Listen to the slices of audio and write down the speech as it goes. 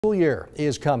School year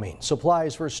is coming.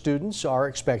 Supplies for students are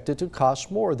expected to cost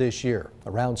more this year,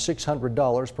 around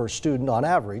 $600 per student on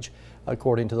average,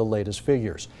 according to the latest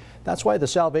figures. That's why the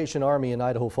Salvation Army in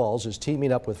Idaho Falls is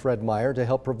teaming up with Fred Meyer to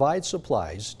help provide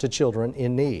supplies to children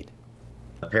in need.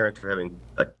 Parents are having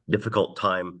a difficult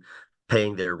time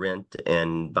paying their rent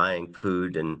and buying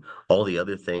food and all the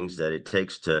other things that it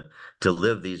takes to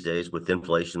live these days with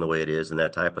inflation the way it is and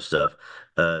that type of stuff.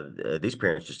 These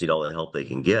parents just need all the help they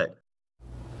can get.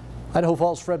 Idaho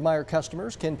Falls Fred Meyer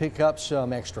customers can pick up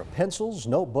some extra pencils,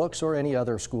 notebooks, or any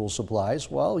other school supplies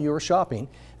while you're shopping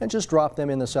and just drop them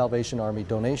in the Salvation Army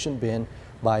donation bin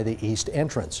by the east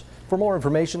entrance. For more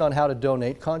information on how to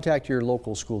donate, contact your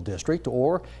local school district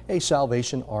or a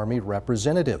Salvation Army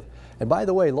representative. And by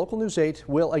the way, Local News 8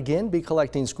 will again be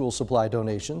collecting school supply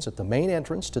donations at the main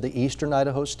entrance to the Eastern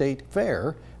Idaho State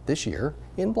Fair this year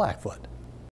in Blackfoot.